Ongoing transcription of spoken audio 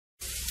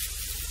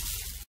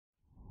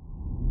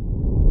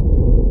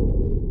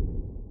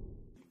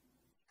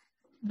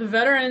the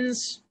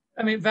veterans,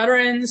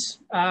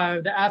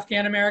 the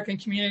Afghan American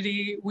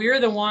community, we're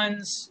the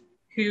ones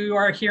who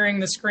are hearing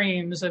the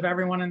screams of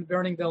everyone in the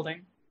burning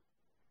building.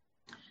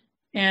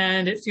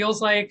 And it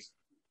feels like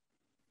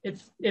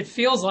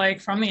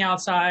from the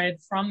outside,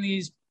 from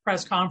these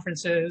press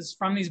conferences,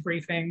 from these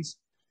briefings,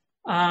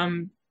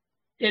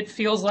 it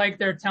feels like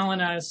they're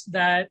telling us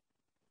that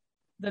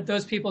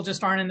those people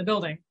just aren't in the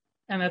building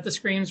and that the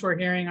screams we're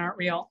hearing aren't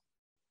real.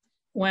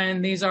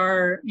 When these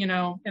are,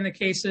 in the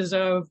cases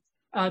of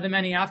the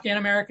many Afghan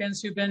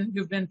Americans who've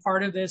been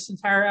part of this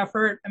entire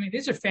effort,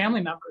 these are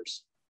family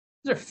members.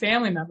 These are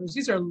family members.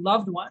 These are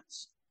loved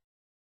ones